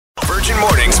Virgin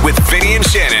Mornings with Vinny and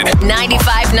Shannon.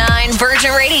 95.9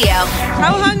 Virgin Radio.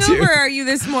 How hungover are you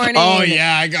this morning? Oh,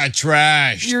 yeah, I got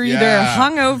trashed. You're either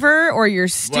hungover or you're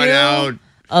still out.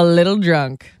 a little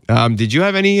drunk. Did you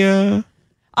have any...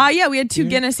 Yeah, we had 2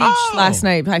 Guinness each last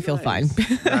night. I feel fine.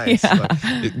 Nice.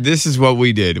 This is what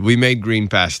we did. We made green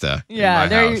pasta. Yeah,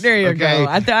 there you go.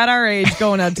 At our age,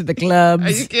 going out to the clubs. Are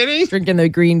you kidding? Drinking the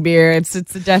green beer. It's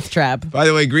a death trap. By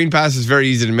the way, green pasta is very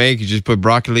easy to make. You just put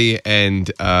broccoli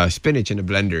and spinach in a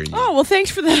blender. Oh, well, thanks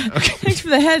for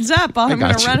the heads up. I'm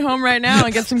going to run home right now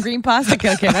and get some green pasta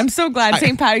cooking. I'm so glad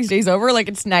St. Patty's Day's over. Like,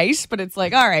 it's nice, but it's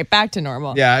like, all right, back to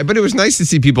normal. Yeah, but it was nice to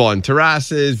see people on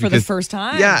terraces. For the first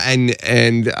time. Yeah,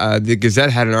 and the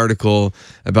Gazette had an article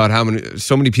about how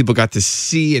so many people got to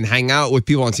see and hang out with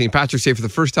people on St. Patrick's Day for the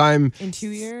first time. In 2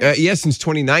 years? Since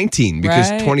 2019, because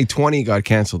 2020 got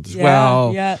canceled as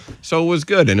well. Yeah. So it was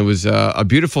good, and it was a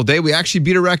beautiful day. We actually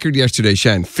beat a record yesterday,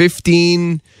 Shan.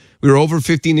 15... We were over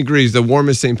 15 degrees, the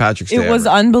warmest St. Patrick's Day It was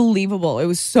ever. Unbelievable. It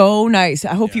was so nice.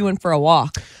 I hope you went for a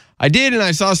walk. I did, and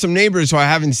I saw some neighbors who I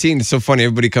haven't seen. It's so funny.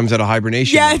 Everybody comes out of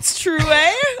hibernation. Yeah, it's true,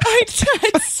 eh?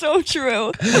 It's so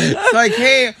true. It's like,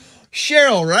 hey...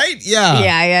 Cheryl, right? Yeah.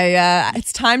 Yeah.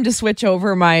 It's time to switch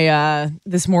over my,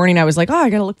 this morning I was like, I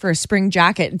got to look for a spring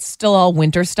jacket. It's still all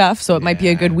winter stuff, so it might be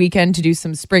a good weekend to do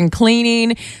some spring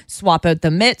cleaning, swap out the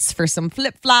mitts for some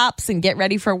flip-flops, and get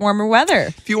ready for warmer weather.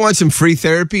 If you want some free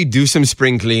therapy, do some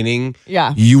spring cleaning.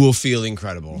 Yeah. You will feel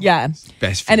incredible. Yeah.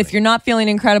 Best feeling. And if you're not feeling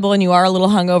incredible and you are a little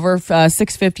hungover,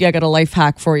 $6.50, I got a life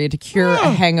hack for you to cure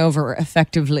a hangover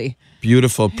effectively.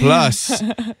 Beautiful. Plus,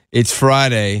 it's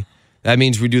Friday. That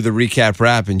means we do the recap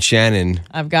rap, and Shannon.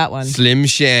 I've got one. Slim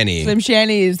Shanny. Slim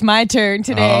Shanny is my turn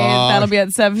today. That'll be at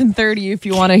 7:30 if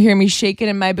you want to hear me shaking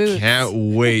in my boots.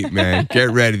 Can't wait, man.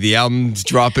 Get ready. The album's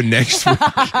dropping next week.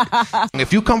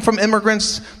 If you come from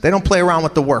immigrants, they don't play around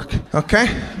with the work, okay?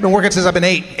 I've been working since I've been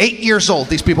 8 years old.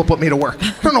 These people put me to work.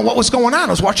 I don't know what was going on.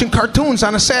 I was watching cartoons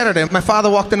on a Saturday. My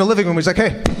father walked in the living room. He's like,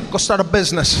 hey, go start a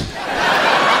business.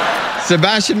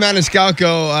 Sebastian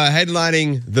Maniscalco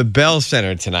headlining the Bell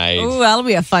Center tonight. Ooh, that'll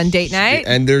be a fun date night.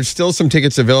 And there's still some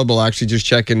tickets available. Actually, just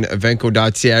checking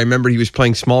evenco.ca. I remember he was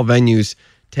playing small venues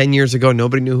 10 years ago.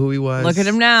 Nobody knew who he was. Look at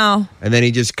him now. And then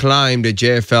he just climbed at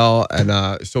JFL,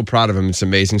 and so proud of him. It's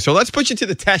amazing. So let's put you to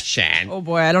the test, Shan. Oh,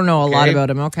 boy, I don't know a lot about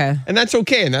him. Okay. And that's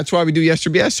okay. And that's why we do Yes or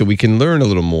BS, so we can learn a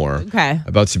little more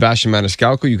about Sebastian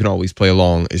Maniscalco. You can always play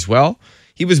along as well.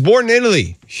 He was born in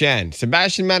Italy, Shan.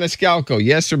 Sebastian Maniscalco,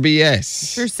 yes or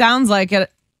BS? Sure sounds like it,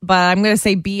 but I'm going to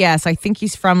say BS. I think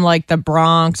he's from like the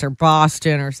Bronx or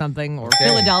Boston or something, or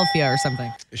Philadelphia or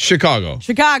something. Chicago.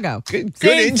 Good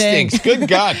instincts. Good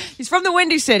God. He's from the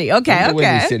Windy City. Okay.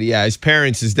 Windy City, yeah.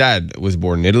 His dad was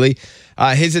born in Italy.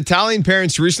 His Italian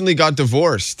parents recently got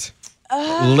divorced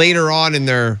later on in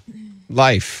their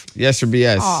life. Yes or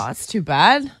BS? Oh, that's too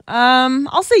bad.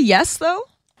 I'll say yes, though.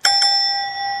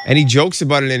 And he jokes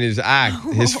about it in his act.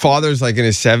 His father's like in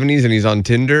his 70s and he's on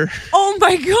Tinder. Oh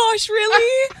my gosh,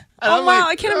 really? Oh wow,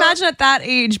 I can't imagine at that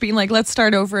age being like, let's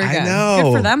start over again. I know.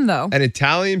 Good for them though. And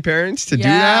Italian parents to do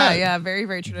that? Yeah, very,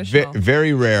 very traditional.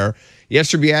 Very rare.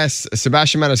 Yes or BS,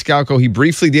 Sebastian Maniscalco, he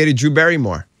briefly dated Drew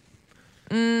Barrymore.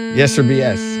 Yes or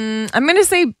BS? I'm going to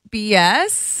say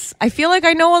BS. I feel like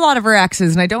I know a lot of her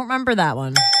exes and I don't remember that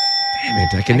one. Damn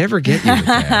it, I can never get you with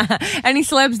that. Any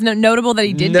celebs notable that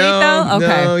he did date, though?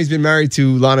 Okay. No, he's been married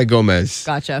to Lana Gomez.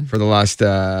 Gotcha. For the last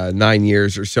 9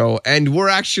 years or so. And we're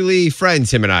actually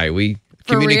friends, him and I. We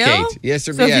communicate. Real? Yes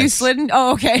or so BS? So if you slid in...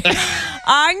 Oh, okay.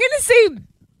 I'm going to say...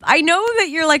 I know that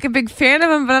you're like a big fan of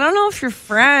him, but I don't know if you're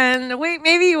friend. Wait,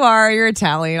 maybe you are. You're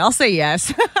Italian. I'll say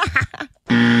yes.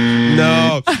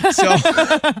 No. So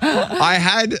I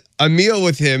had a meal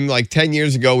with him like 10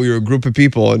 years ago. We were a group of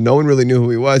people and no one really knew who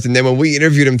he was. And then when we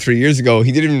interviewed him 3 years ago,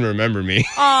 he didn't even remember me.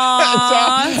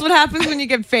 Aww, that's what happens when you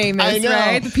get famous, I know.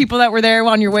 Right? The people that were there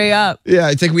on your way up. Yeah,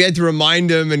 it's like we had to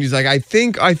remind him and he's like, I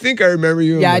think I remember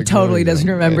you. Yeah, like, totally doesn't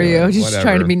remember you. He's just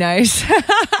trying to be nice.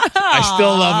 I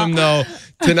still love him though.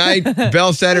 Tonight,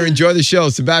 Bell Center, enjoy the show.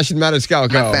 Sebastian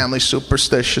Maniscalco. My family's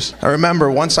superstitious. I remember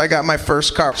once I got my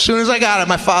first car. As soon as I got it,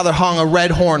 my father hung a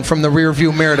red horn from the rear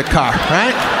view mirror of the car,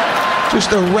 right?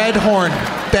 Just a red horn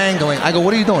dangling. I go,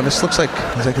 what are you doing? This looks like,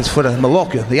 he's like, it's for the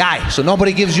malocchio, the eye. So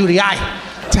nobody gives you the eye.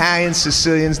 Italians,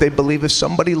 Sicilians, they believe if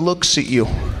somebody looks at you,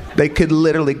 they could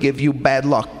literally give you bad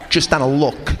luck just on a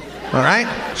look. All right?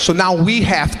 So now we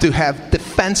have to have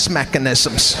defense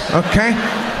mechanisms, okay?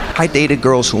 I dated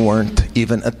girls who weren't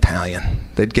even Italian.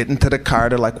 They'd get into the car,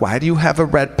 they're like, why do you have a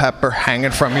red pepper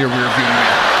hanging from your rearview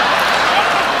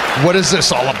mirror? What is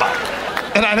this all about?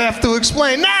 And I'd have to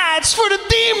explain, nah, it's for the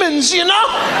demons, you know?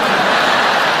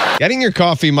 Getting your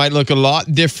coffee might look a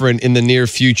lot different in the near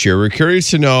future. We're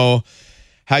curious to know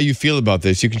how you feel about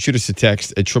this. You can shoot us a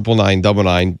text at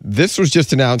 99999. This was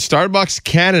just announced. Starbucks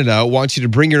Canada wants you to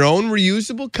bring your own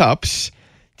reusable cups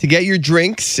to get your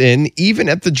drinks in, even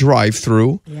at the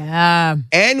drive-thru. Yeah.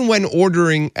 And when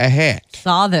ordering ahead.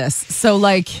 Saw this. So,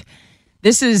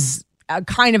 this is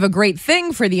kind of a great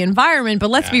thing for the environment, but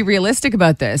let's be realistic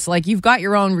about this. You've got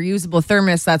your own reusable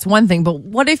thermos, that's one thing, but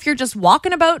what if you're just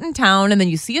walking about in town and then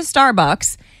you see a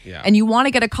Starbucks and you want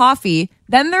to get a coffee,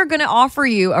 then they're going to offer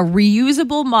you a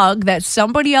reusable mug that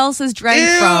somebody else has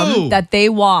drank from that they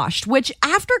washed, which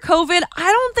after COVID,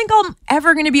 I don't think I'm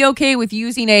ever going to be okay with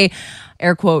using a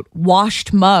air quote,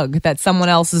 washed mug that someone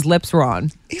else's lips were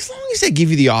on. As long as they give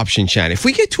you the option, Shan, if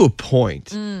we get to a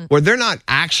point where they're not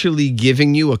actually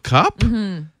giving you a cup,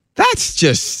 that's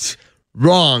just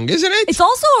wrong, isn't it? It's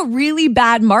also a really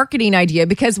bad marketing idea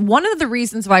because one of the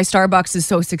reasons why Starbucks is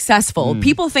so successful,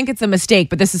 people think it's a mistake,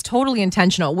 but this is totally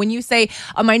intentional. When you say,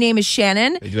 my name is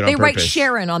Shannon, they write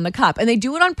Sharon on the cup. And they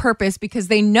do it on purpose because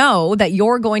they know that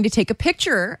you're going to take a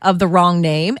picture of the wrong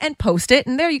name and post it.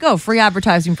 And there you go, free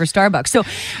advertising for Starbucks. So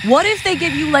what if they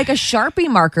give you a Sharpie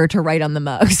marker to write on the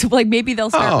mug? So maybe they'll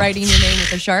start writing your name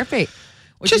with a Sharpie.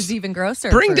 Which is even grosser.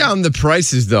 Bring down the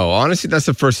prices, though. Honestly, that's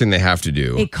the first thing they have to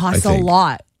do. It costs a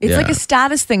lot. It's like a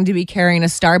status thing to be carrying a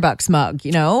Starbucks mug,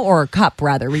 or a cup,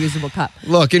 rather, reusable cup.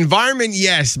 Look, environment,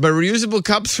 yes, but reusable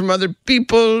cups from other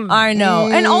people. I know.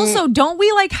 And also, don't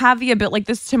we have the ability, like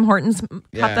this Tim Hortons cup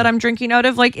that I'm drinking out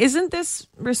of, isn't this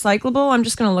recyclable? I'm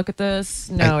just going to look at this.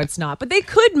 No, it's not. But they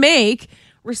could make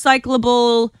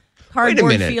recyclable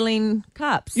cardboard-feeling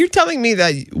cups. You're telling me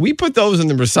that we put those in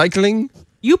the recycling?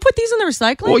 You put these in the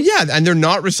recycling? Well, yeah, and they're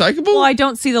not recyclable? Well, I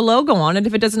don't see the logo on it.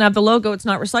 If it doesn't have the logo, it's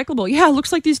not recyclable. Yeah, it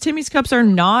looks like these Timmy's cups are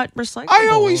not recyclable. I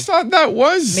always thought that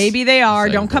was. Maybe they are.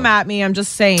 Don't come at me. I'm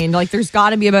just saying. There's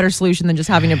got to be a better solution than just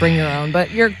having to bring your own.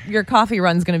 But your coffee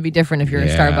run's going to be different if you're a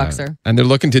Starbuckser. And they're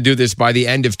looking to do this by the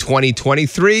end of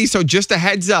 2023. So just a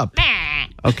heads up.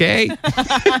 Okay.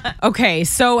 Okay,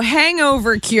 so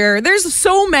hangover cure. There's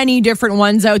so many different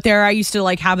ones out there. I used to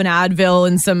have an Advil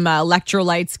and some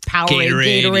electrolytes,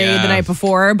 Powerade, Gatorade the night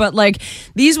before. But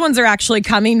these ones are actually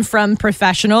coming from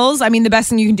professionals. I mean, the best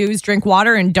thing you can do is drink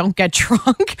water and don't get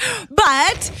drunk.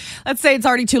 But let's say it's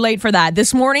already too late for that.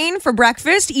 This morning for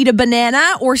breakfast, eat a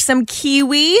banana or some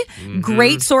kiwi.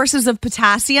 Great sources of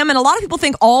potassium. And a lot of people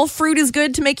think all fruit is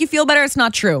good to make you feel better. It's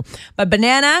not true. But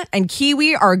banana and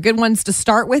kiwi are good ones to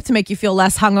start with to make you feel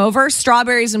less hungover.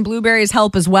 Strawberries and blueberries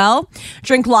help as well.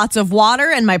 Drink lots of water.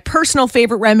 And my personal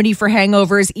favorite remedy for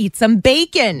hangovers, eat some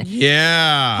bacon.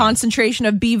 Yeah. Concentration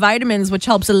of B vitamins, which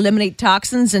helps eliminate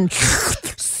toxins and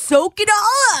soak it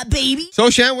all up, baby. So,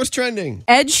 Shan, what's trending?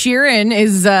 Ed Sheeran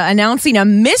is announcing a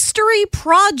mystery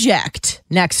project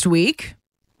next week.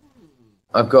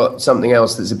 I've got something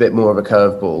else that's a bit more of a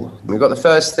curveball. We've got the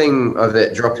first thing of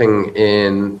it dropping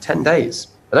in 10 days.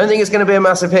 I don't think it's going to be a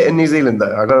massive hit in New Zealand,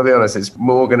 though. I've got to be honest. It's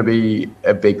more going to be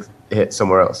a big hit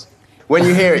somewhere else. When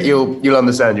you hear it, you'll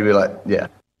understand. You'll be like, yeah.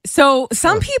 So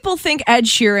some people think Ed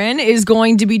Sheeran is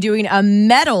going to be doing a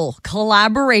metal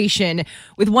collaboration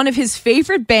with one of his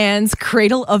favorite bands,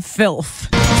 Cradle of Filth.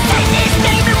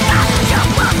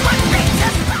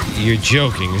 You're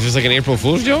joking. Is this an April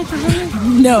Fool's joke or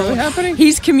something? No. Really happening?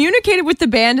 He's communicated with the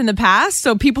band in the past,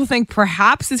 so people think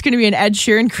perhaps it's going to be an Ed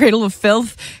Sheeran Cradle of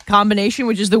Filth combination,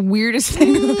 which is the weirdest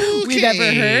thing we've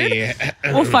ever heard.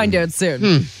 We'll find out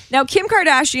soon. Now, Kim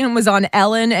Kardashian was on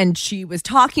Ellen, and she was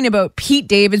talking about Pete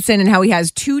Davidson and how he has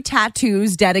 2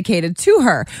 tattoos dedicated to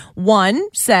her. One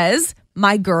says,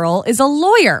 "My girl is a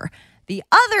lawyer." The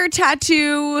other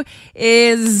tattoo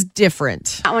is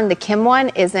different. That one, the Kim one,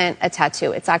 isn't a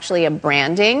tattoo. It's actually a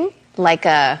branding,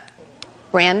 Because,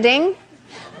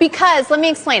 let me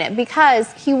explain it.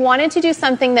 Because he wanted to do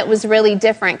something that was really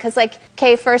different. Because,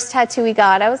 first tattoo he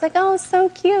got, I was like, oh, so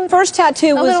cute. First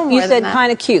tattoo was, you said,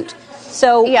 kind of cute.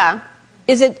 So, yeah.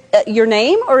 Is it your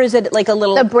name or is it a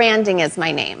little... The branding is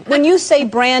my name. When you say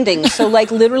branding, so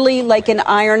literally an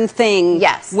iron thing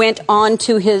went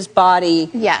onto his body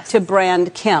to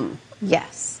brand Kim.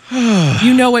 Yes.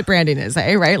 You know what branding is,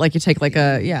 right? You take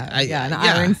an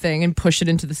iron thing and push it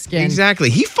into the skin. Exactly.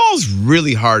 He falls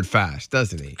really hard fast,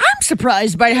 doesn't he? I'm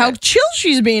surprised by how chill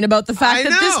she's being about the fact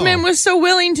that this man was so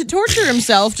willing to torture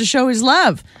himself to show his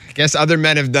love. I guess other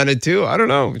men have done it too. I don't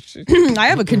know. I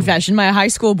have a confession. My high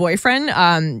school boyfriend,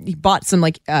 he bought some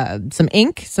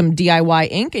ink, some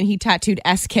DIY ink, and he tattooed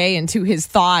SK into his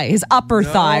thigh, his upper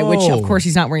thigh, which of course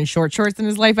he's not wearing short shorts in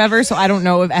his life ever. So I don't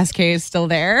know if SK is still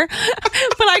there.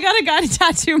 But I got a guy to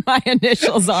tattoo my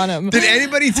initials on him. Did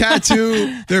anybody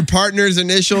tattoo their partner's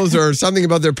initials or something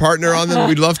about their partner on them?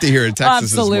 We'd love to hear it. Text us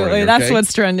this Absolutely. morning, That's okay?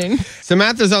 what's trending.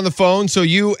 Samantha's on the phone. So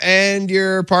you and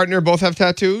your partner both have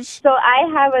tattoos? So I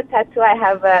have a tattoo. I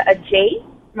have a J,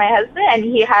 my husband, and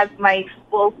he has my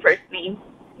full first name.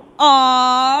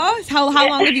 Aw. How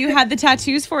long have you had the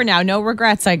tattoos for now? No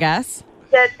regrets, I guess.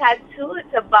 The tattoo is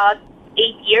about 8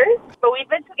 years, but we've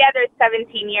been together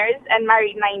 17 years and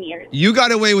married 9 years. You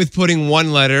got away with putting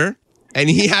one letter, and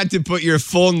he had to put your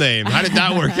full name. How did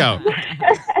that work out?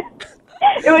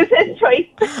 It was his choice.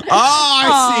 Oh,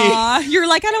 I You're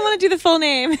like, I don't want to do the full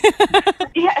name.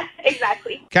 Yeah,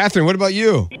 exactly. see. Catherine, what about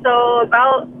you? So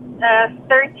about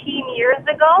 13 years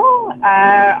ago,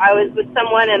 I was with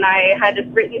someone and I had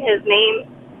written his name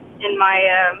in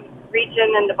my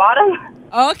region in the bottom.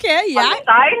 Okay, yeah. On the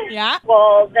side. Yeah.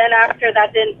 Well, then after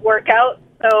that didn't work out.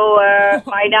 So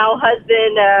my now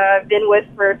husband, been with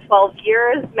for 12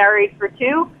 years, married for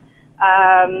 2.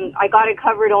 I got it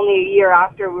covered only a year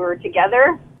after we were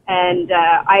together, and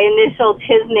I initialed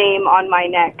his name on my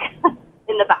neck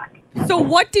in the back. So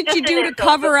what did you do to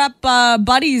cover up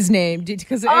Buddy's name?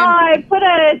 Because I put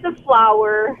it's a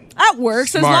flower. That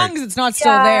works as Smart. long as it's not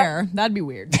still there. That'd be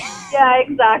weird. Yeah,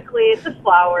 exactly. It's a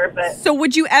flower, but So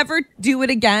would you ever do it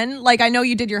again? Like I know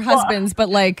you did your husband's, but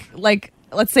like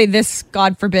let's say this,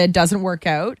 God forbid, doesn't work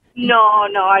out. no,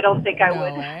 I don't think I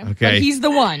would. Okay. But he's the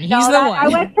one. He's No, the one. I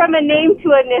went from a name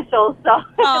to initials, so.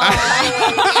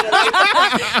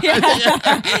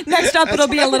 Yeah. Next up, it'll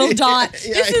be a little dot.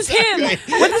 This is him.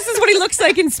 Well, this is what he looks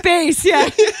like in space. Yeah.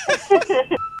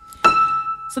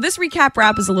 So this recap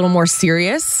wrap is a little more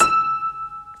serious,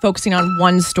 focusing on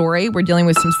one story. We're dealing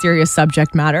with some serious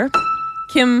subject matter.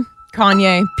 Kim,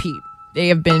 Kanye, Pete. They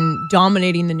have been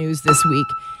dominating the news this week.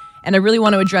 And I really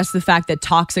want to address the fact that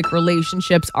toxic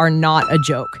relationships are not a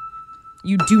joke.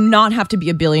 You do not have to be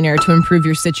a billionaire to improve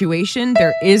your situation.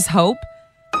 There is hope.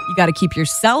 You got to keep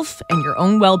yourself and your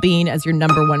own well-being as your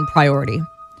number one priority.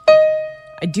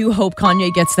 I do hope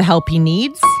Kanye gets the help he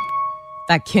needs,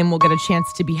 that Kim will get a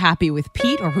chance to be happy with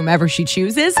Pete or whomever she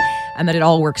chooses, and that it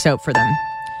all works out for them.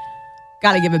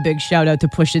 Got to give a big shout out to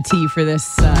Pusha T for this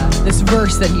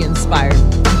verse that he inspired.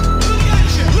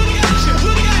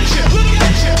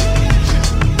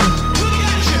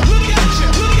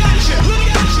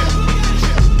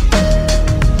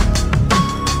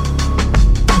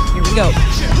 Here we go.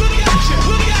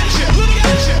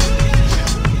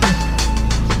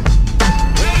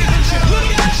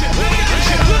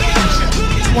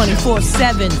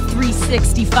 24/7,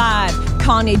 365.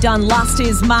 Kanye done lost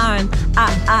his mind.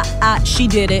 She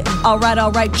did it. All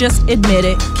right, just admit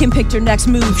it. Kim picked her next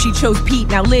move. She chose Pete,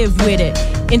 now live with it.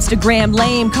 Instagram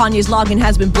lame, Kanye's login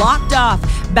has been blocked off.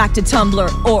 Back to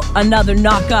Tumblr or another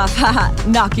knockoff. Haha,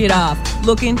 knock it off.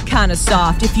 Looking kinda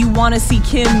soft. If you wanna see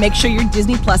Kim, make sure your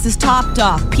Disney Plus is topped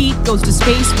off. Pete goes to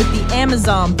space with the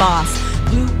Amazon boss.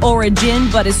 Blue origin,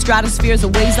 but his stratosphere's a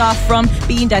ways off from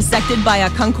being dissected by a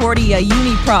Concordia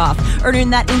uni prof. Earning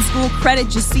that in-school credit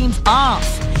just seems off.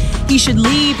 He should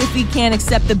leave if he can't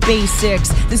accept the basics.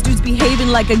 This dude's behaving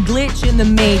like a glitch in the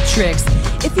Matrix.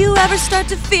 If you ever start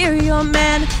to fear your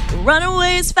man, run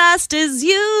away as fast as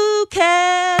you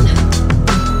can.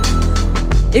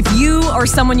 If you or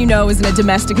someone you know is in a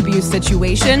domestic abuse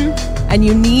situation and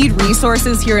you need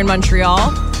resources here in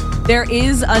Montreal, there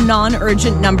is a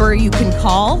non-urgent number you can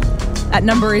call. That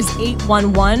number is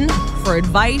 811 for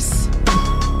advice,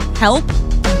 help,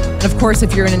 and of course,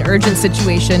 if you're in an urgent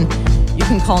situation, you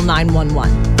can call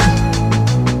 911.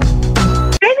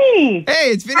 Vinny! Hey,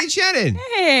 it's Vinny Shannon.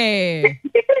 Hey.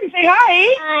 Say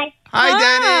hi. Hi,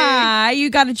 Danny. Hi.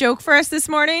 You got a joke for us this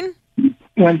morning? You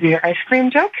want to do your ice cream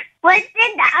joke? What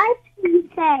did the ice cream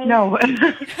say? No.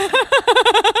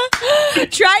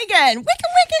 Try again.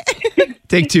 Wicket.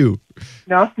 Take 2.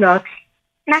 Knock, knock.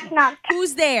 Knock, knock.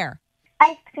 Who's there?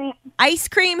 Ice cream. Ice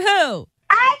cream who?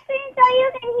 Ice cream so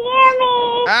you can hear me.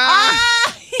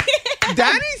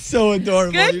 Danny's so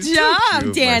adorable. Good You're so job, cute,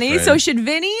 my Danny. friend. So should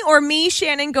Vinny or me,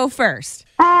 Shannon, go first?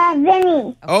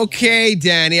 Vinny. Okay,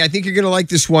 Danny, I think you're going to like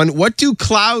this one. What do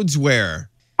clouds wear?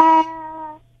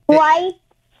 White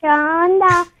on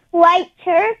the white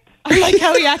shirt. I like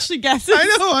how he actually guesses. I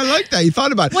know, I like that. You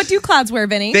thought about it. What do clouds wear,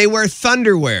 Vinny? They wear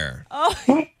thunderwear. Oh.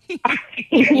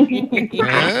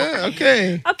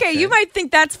 Okay. Okay, you might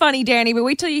think that's funny, Danny, but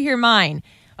wait till you hear mine.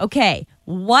 Okay,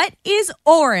 what is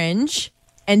orange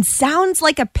and sounds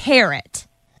like a parrot?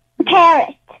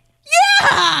 Parrot.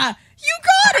 Yeah! You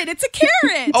got it. It's a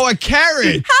carrot. Oh, a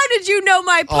carrot. How did you know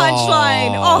my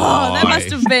punchline? Oh, that must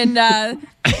have been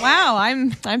wow,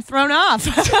 I'm thrown off.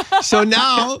 So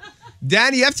now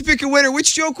Danny, you have to pick a winner.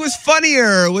 Which joke was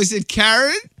funnier? Was it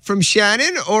Carrot from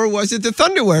Shannon or was it the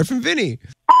Thunderwear from Vinny?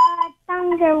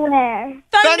 Thunderwear.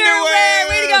 Thunderwear!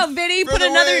 Way to go, Vinny. For Put the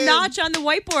another win. notch on the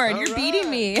whiteboard. You're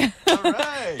beating me. All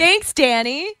right. Thanks,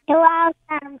 Danny. You're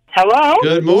welcome. Hello?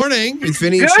 Good morning. It's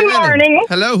Vinny and Good Shannon. morning.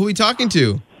 Hello, who are we talking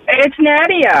to? It's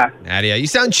Nadia. Nadia, you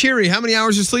sound cheery. How many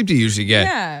hours of sleep do you usually get?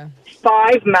 Yeah.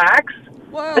 5 max.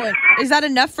 Whoa. Is that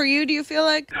enough for you, do you feel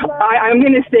like? I'm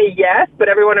going to say yes, but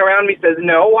everyone around me says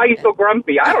no. Why are you so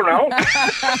grumpy? I don't know.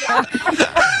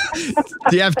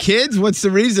 Do you have kids? What's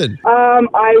the reason?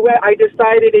 I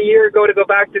decided a year ago to go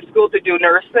back to school to do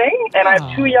nursing, and I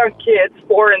have 2 young kids,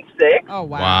 4 and 6. Oh,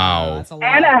 wow. Wow. That's a lot.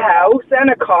 And a house, and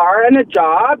a car, and a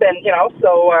job, and,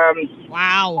 so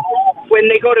Wow. when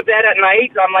they go to bed at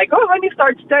night, I'm like, oh, let me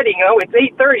start studying. It's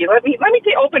 8:30. Let me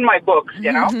open my books,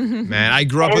 Man, I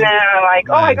grew up And with... then I'm like,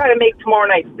 I got to make tomorrow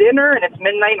night's dinner, and it's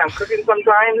midnight, and I'm cooking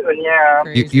sometimes, and yeah.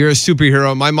 You're a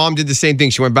superhero. My mom did the same thing.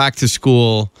 She went back to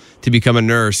school to become a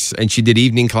nurse, and she did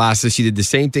evening classes. She did the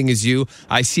same thing as you.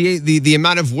 I see the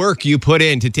amount of work you put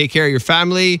in to take care of your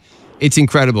family. It's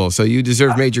incredible. So you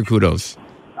deserve major kudos.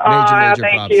 Major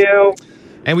Thank props. you.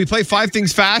 And we play 5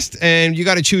 things fast, and you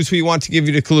got to choose who you want to give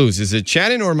you the clues. Is it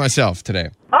Shannon or myself today?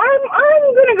 I'm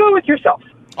going to go with yourself.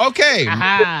 Okay.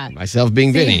 Aha. Myself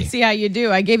being Vinny. See how you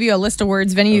do. I gave you a list of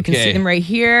words, Vinny. You can Okay. see them right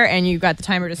here, and you've got the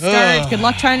timer to start. Good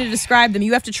luck trying to describe them.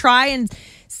 You have to try and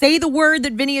say the word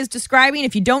that Vinny is describing.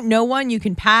 If you don't know one, you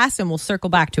can pass, and we'll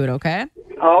circle back to it, okay?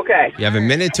 Okay. You have a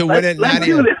minute to win it, Let's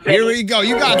Nadia. do this, Vinny. Here we go.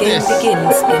 You got Game this.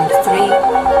 begins in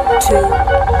 3, 2,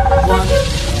 1.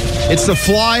 It's the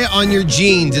fly on your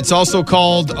jeans. It's also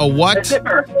called a what? A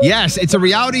zipper. Yes, it's a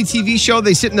reality TV show.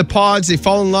 They sit in the pods. They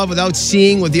fall in love without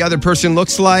seeing what the other person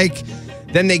looks like.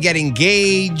 Then they get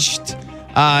engaged.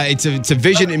 It's a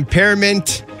vision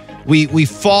impairment. We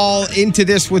fall into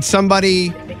this with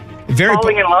somebody. Very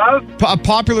Falling in love? a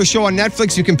popular show on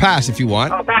Netflix. You can pass if you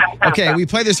want. Oh, pass. Okay, we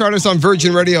play this artist on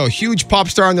Virgin Radio. Huge pop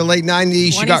star in the late 90s.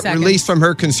 She 20 got seconds. released from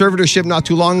her conservatorship not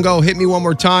too long ago. Hit Me One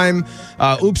More Time.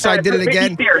 Oops, I Did It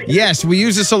Again. Yes, we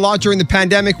use this a lot during the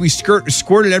pandemic. We squirt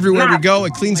it everywhere we go.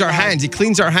 It cleans our hands. It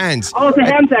cleans our hands. Oh, it's a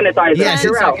hand sanitizer. Yes,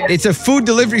 You're out. it's a food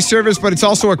delivery service, but it's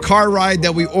also a car ride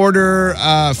that we order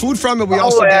food from and we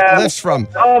also get lifts from.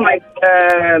 Oh, my...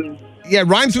 Yeah,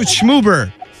 rhymes with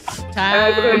schmoober.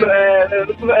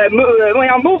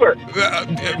 Mover.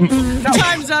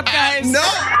 Time's up, guys. No,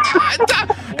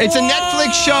 it's a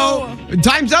Netflix show.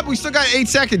 Time's up. We still got 8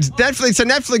 seconds. It's a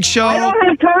Netflix show. I don't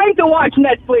have time to watch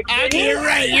Netflix. You're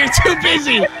right. You're too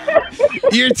busy.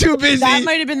 You're too busy. That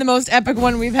might have been the most epic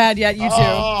one we've had yet, you two.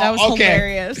 That was okay.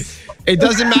 hilarious. It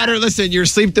doesn't matter. Listen, you're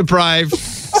sleep deprived.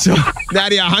 So,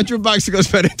 Nadia, $100 to go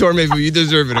spend at Tormayville. You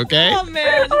deserve it, okay? Oh,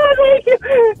 man. Oh, thank you.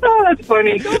 Oh, that's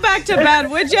funny. Go back to bed,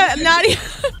 would you, Nadia?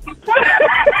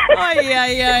 Oh,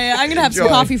 yeah. I'm going to have some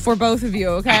Joy. coffee for both of you,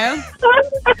 okay?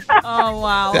 Oh,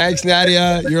 wow. Thanks,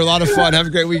 Nadia. You're a lot of fun. Have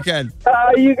a great weekend.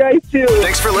 You guys too.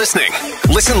 Thanks for listening.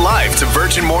 Listen live to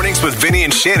Virgin Mornings with Vinny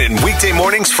and Shannon weekday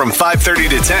mornings from 5:30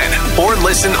 to 10, or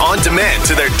listen on demand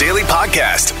to their daily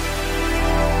podcast.